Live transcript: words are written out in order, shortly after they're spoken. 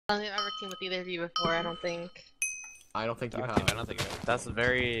I don't think I've ever teamed with either of you before, I don't think. I don't think you Talk have. to me, I don't think you have. That's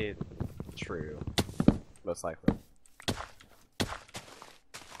very true. Most likely.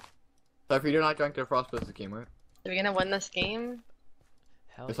 So if you're not drinking Frostbus this game, right? Are we gonna win this game?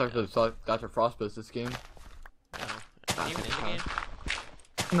 Hell It's yeah. like the Dr. Frostbus this game. No. Is he even in the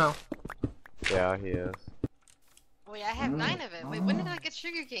game? No. Yeah, he is. Wait, I have 9 of it. Wait, when did I get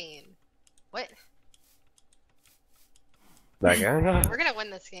sugarcane? What? Megan? We're gonna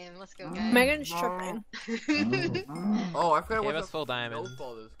win this game. Let's go, guys. Megan's tripping. Oh, I forgot Give what us full diamond.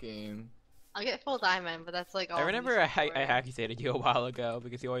 snowball this game. I'll get full diamond, but that's like all. I remember he's I for. accusated you a while ago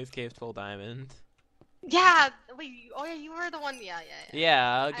because you always caved full diamond. Yeah. Wait. Oh yeah, you were the one. Yeah.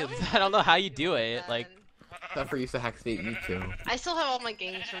 Yeah, I because always I don't know wanted how to you do do like it. that. Like, Except for used to hack state you too. I still have all my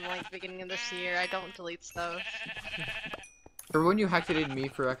games from like the beginning of this year. I don't delete stuff. For when you hacked it in me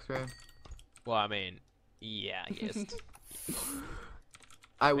for X-ray, well, I mean, yeah, yes.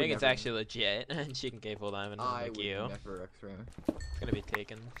 I would Megan's never. actually legit, and she can cave full diamond I like would you. never X-ray. It's gonna be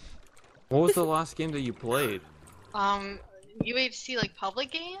taken. What was the last game that you played? UHC like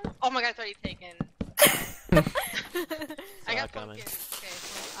public game? Oh my god, it's already taken. I got coming. pumpkin. Okay,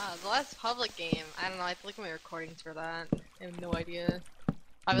 so, the last public game. I don't know. I have to look at my recordings for that. I have no idea.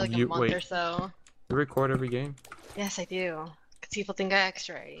 Probably like a month wait. or so. You record every game? Yes, I do. Cause people think I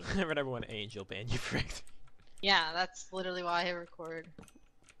X-ray. I remember when Angel banned you for it. Yeah, that's literally why I record.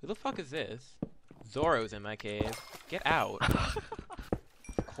 Who the fuck is this? Zoro's in my cave. Get out.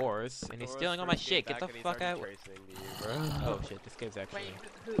 Of course, and he's stealing all my shit. Get the fuck out. Oh shit, this cave's actually.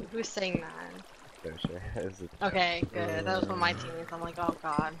 Wait, who's saying that? Is it... Okay, good. That was one of my teammates. I'm like, oh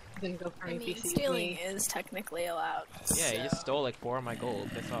god, didn't go for I me. mean, PC stealing is technically allowed. Yeah, so. you just stole like 4 of my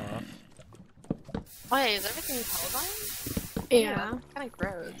gold. Piss off. Wait, is everything televised? Yeah. Kind of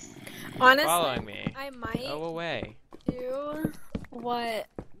gross. Honestly, Following me. I might Go away. do what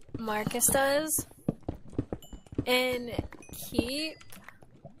Marcus does and keep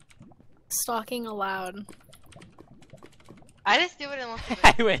stalking aloud. I just do it unless.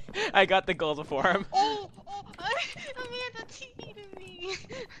 I win. I got the gold before him. Oh, Amanda TP'd me.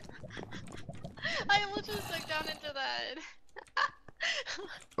 I almost just stuck down into that.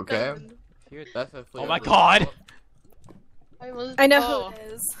 Okay. Here- That's a Oh my god! I know who it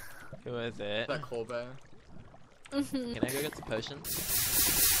is. Who is it? Is that Colbert? Mhm. Can I go get some potions?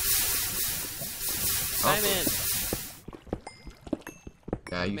 Oh. I'm in.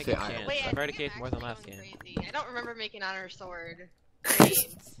 Yeah, you Make say a I. chance. Wait, I've already think caved more than I'm last actually game. going crazy. I don't remember making honor sword. Wait.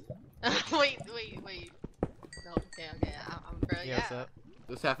 wait. No, okay. I'm bro. Yeah, what's up?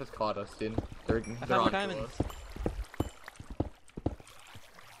 This half has caught us, dude. They're found on more to diamonds. us.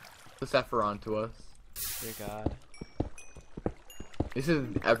 This half are on to us. Dear God. This is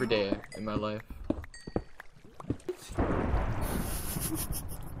every day in my life.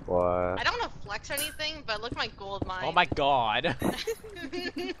 What? I don't want to flex or anything, but look at my gold mine. Oh my god.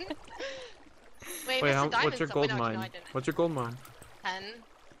 Wait, Wait, Mr. Diamond what's your said- gold wait, no, mine? No, I didn't. What's your gold mine? 10.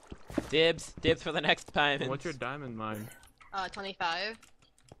 Dibs for the next diamond. What's your diamond mine? 25.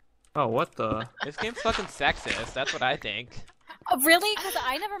 Oh, what the? This game's fucking sexist. That's what I think. Oh, really? Because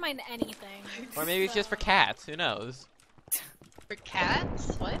I never mind anything. Or maybe it's just for cats. Who knows? For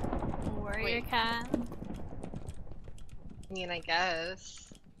cats? What? Warrior Wait. cat. I mean, I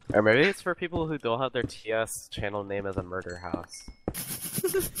guess. Or maybe it's for people who don't have their TS channel name as a murder house.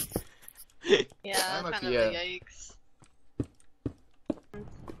 Yeah, That might kind be of it. a yikes.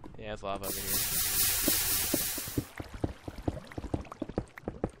 Yeah, it's lava over here.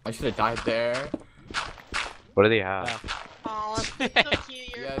 I should have died there. What do they have? Wow. Oh, that's so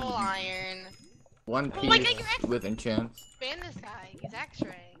cute. You're Yeah, full iron. One Oh my piece god, you're X- with enchants. Ban this guy. He's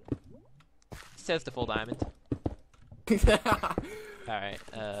X-ray. Says the full diamond. So Alright,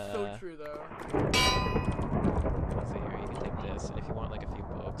 true though. let's see here. You can take this, and if you want like a few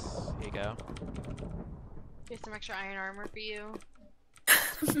books, here you go. Here's some extra iron armor for you.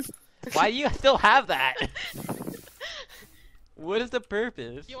 Why do you still have that? What is the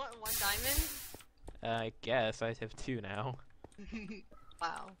purpose? You want 1 diamond? I guess I have 2 now.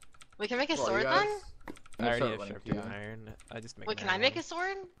 Wow. We can make a Well, sword you then? guys- I already start have running sharpened to you. iron. I just make. Wait, an can I iron make one. a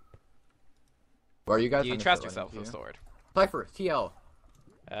sword? Where are you guys? You I'm gonna trust start yourself running with a to you. sword. Cypher, TL.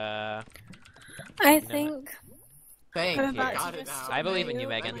 I know think. Thank I'm you. about Got to it now. just I believe in you, mute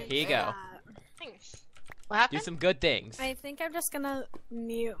Megan. my Here you go. chat. Thanks. What Do happened? some good things. I think I'm just gonna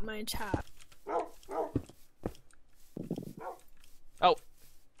mute my chat.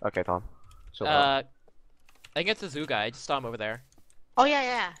 Okay, Tom. Chill out. I think it's a zoo guy. I just saw him over there. Oh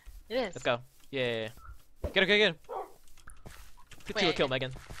yeah, it is. Let's go. Yeah. Get him. Get you a Wait. kill,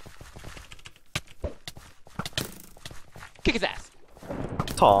 Megan. Kick his ass.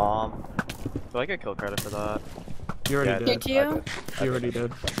 Tom. Do I get kill credit for that? You already Did did. you? You already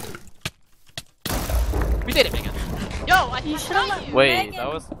did. We did it, Megan. Yo, I You shot should've let you. Wait, Megan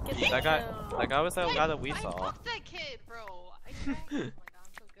that was get the that guy. kill. That guy was that guy that we I saw. fucked that kid, bro. I oh my god,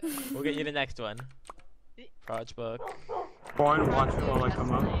 I'm so good. We'll get you the next one. Proj book. Fine, watch it while I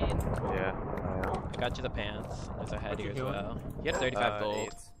come up. Yeah. Got you the pants. There's a head What'd here you as do? well. You have 35 gold.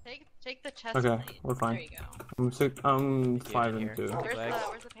 Take the chest Okay, plate. we're fine. There you go. I'm Yeah, 5 here. and 2.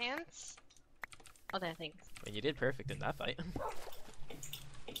 Where's the pants? Oh, there, thanks. And you did perfect in that fight.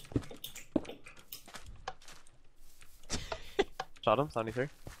 Shot him. 73.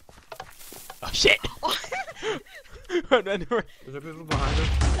 Oh shit! Run, run, run. Is there people behind us?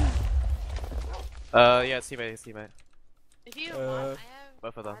 Yeah, it's teammate. If you want, I have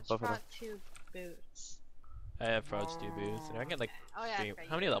both of them, Raj both of them. brought 2 boots. I have Proj 2 boots. And I can get like Oh yeah, 3. okay,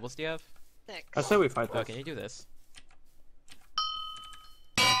 How many you levels do you have? 6. I say we fight Oh, this. can you do this?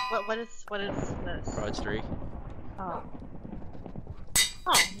 What is this? Proj 3. Oh.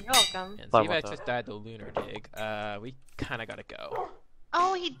 Oh, you're welcome. And Sorry Steve about just died the lunar dig. We kinda gotta go.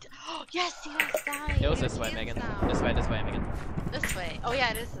 Oh, oh, yes, he was dying. It was this way, Megan. This way, Megan. This way. Oh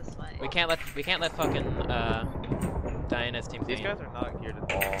yeah, it is this way. We can't let fucking Diana's team These clean. guys are not geared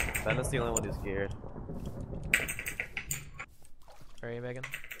at all. Ben is the only one who's geared. Where are you, Megan?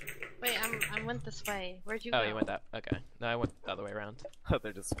 Wait, I went this way. Where'd you go? Oh, you went that. Okay. No, I went the other way around.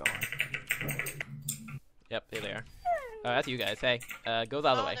 They're just gone. Yep, there they are. Oh, that's you guys. Hey, go the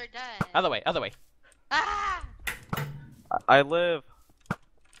other Oh, way. they're dead. Other way. Ah! I live.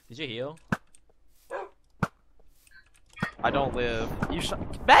 Did you heal? I don't live. You shot.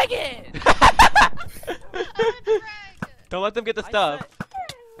 Megan! I'm a drag. Don't let them get the stuff.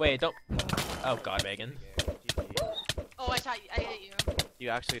 Wait, don't. Oh god, Megan. Oh, I shot you. I hit you. You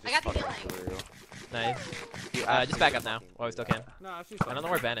actually just I got the fucking healing. threw. Nice. You Just actually back up just now, fucking while we still threw. can. No, she's fine. I don't know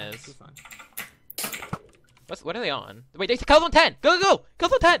where Ben She's is. fine. What are they on? Wait, they kill zone 10! Go! Kill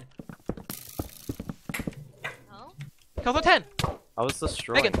zone 10! No? Kill zone 10! I was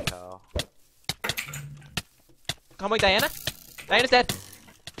destroying Megan. Cal. Come with Diana. Diana's dead.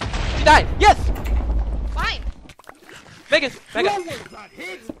 She died! Yes! Fine. Megan!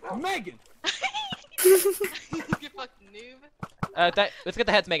 Megan! You fucking noob. Let's get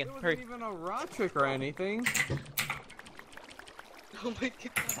the heads, Megan. There wasn't Hurry. even a rod trick or anything. Oh my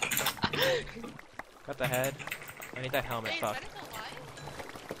god. Got the head. I need that helmet, Wait, is fuck. Ben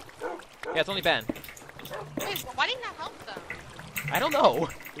still alive? Yeah, it's only Ben. Wait, why didn't that help them? I don't know.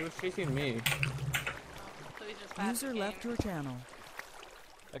 He was chasing me. So he's just bad at the User left game. your channel.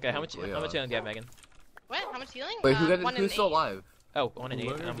 Okay, how much Hopefully, healing do you have, Megan? What? How much healing? Wait, One who's in still 8. alive? Oh, 1 and 8.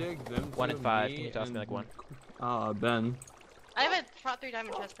 Lunar dig, them 1 two, and 5. me, Can you toss me like 1? Ben. I have a Prot 3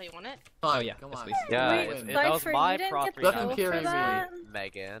 diamond chest plate. You want it? Oh yeah, Come yes, on. please. Yeah, Wait, that was Cypher, my you didn't prop get the Let kill him carry for me. that?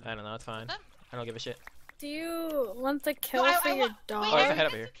 Megan. I don't know, it's fine. Huh? I don't give a shit. Do you want the kill No, for your Wait, dog? Oh, there's a Aaron head got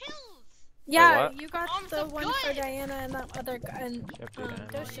over here. 2 kills. Yeah, what? you got Oh, I'm the so one for good. Diana and that other guy and Yep, do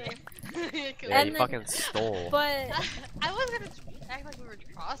that. Dosher. Yeah, Yeah, And you then- fucking stole. But I was gonna act like we were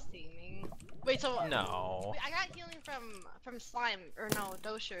cross teaming. Wait, so No. I got healing from slime or no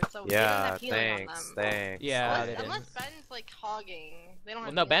Dosher, so they Yeah, don't have healing thanks, on them. thanks. Yeah, they Unless didn't. Ben's like hogging, they don't Well,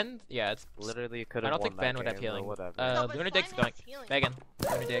 have. no, healing. Ben? Yeah, it's. Literally could I have don't think Ben would have healing. Whatever. No, but Lunar slime Dig's going. has healing. Megan,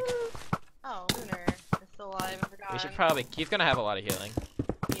 Lunar Dig. Oh, Lunar is still alive. I forgot. We should probably. He's gonna have a lot of healing.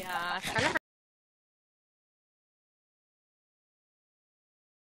 Yeah, I kind of.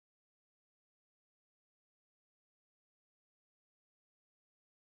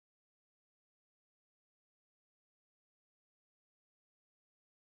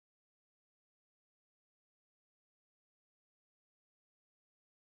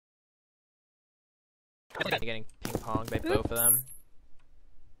 Getting ping pong by both of them.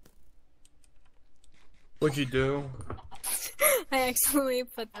 What'd you do? I accidentally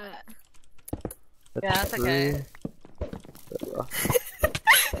put that. Yeah, that's okay.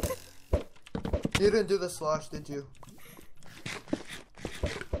 You didn't do the slosh, did you?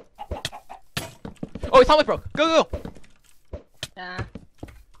 Oh, his helmet broke. Go! Yeah.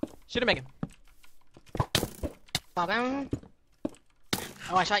 Shoot him, Megan. Bobbing.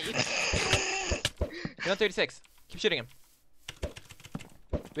 Oh, I shot you. He's on 36. Keep shooting him.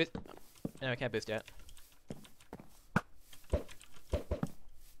 Boost. No, I can't boost yet.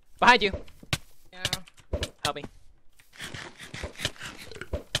 Behind you. Yeah. Help me.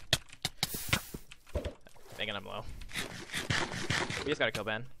 Megan, I'm low. We just gotta kill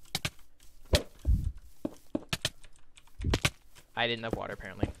Ben. I didn't have water,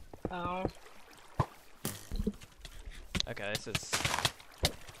 apparently. Oh. Okay, this is...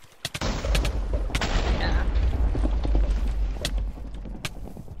 Yeah.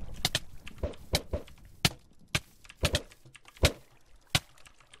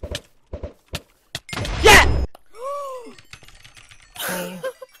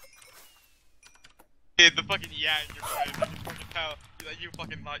 Dude, the fucking yeah in your face. You fucking tell that you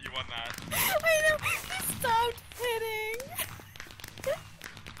fucking thought you won that. I know. He stopped hitting.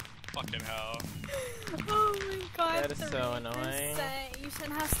 Fucking hell. Oh my god. That is so annoying. 3%. You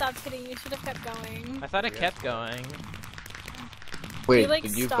shouldn't have stopped hitting. You should have kept going. I thought it kept going. Wait, like,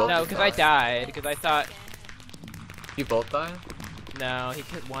 did you stopped both No, because I die? died. Because I thought. You both died? No, he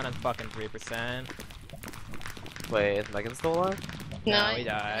hit 1 on fucking 3%. Wait, is Megan still alive? No, he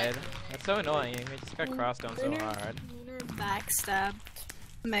died. That's so annoying. We just got crossed on so Lunar- hard. Lunar backstabbed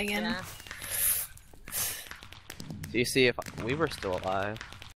Megan. Yeah. Do you see if we were still alive?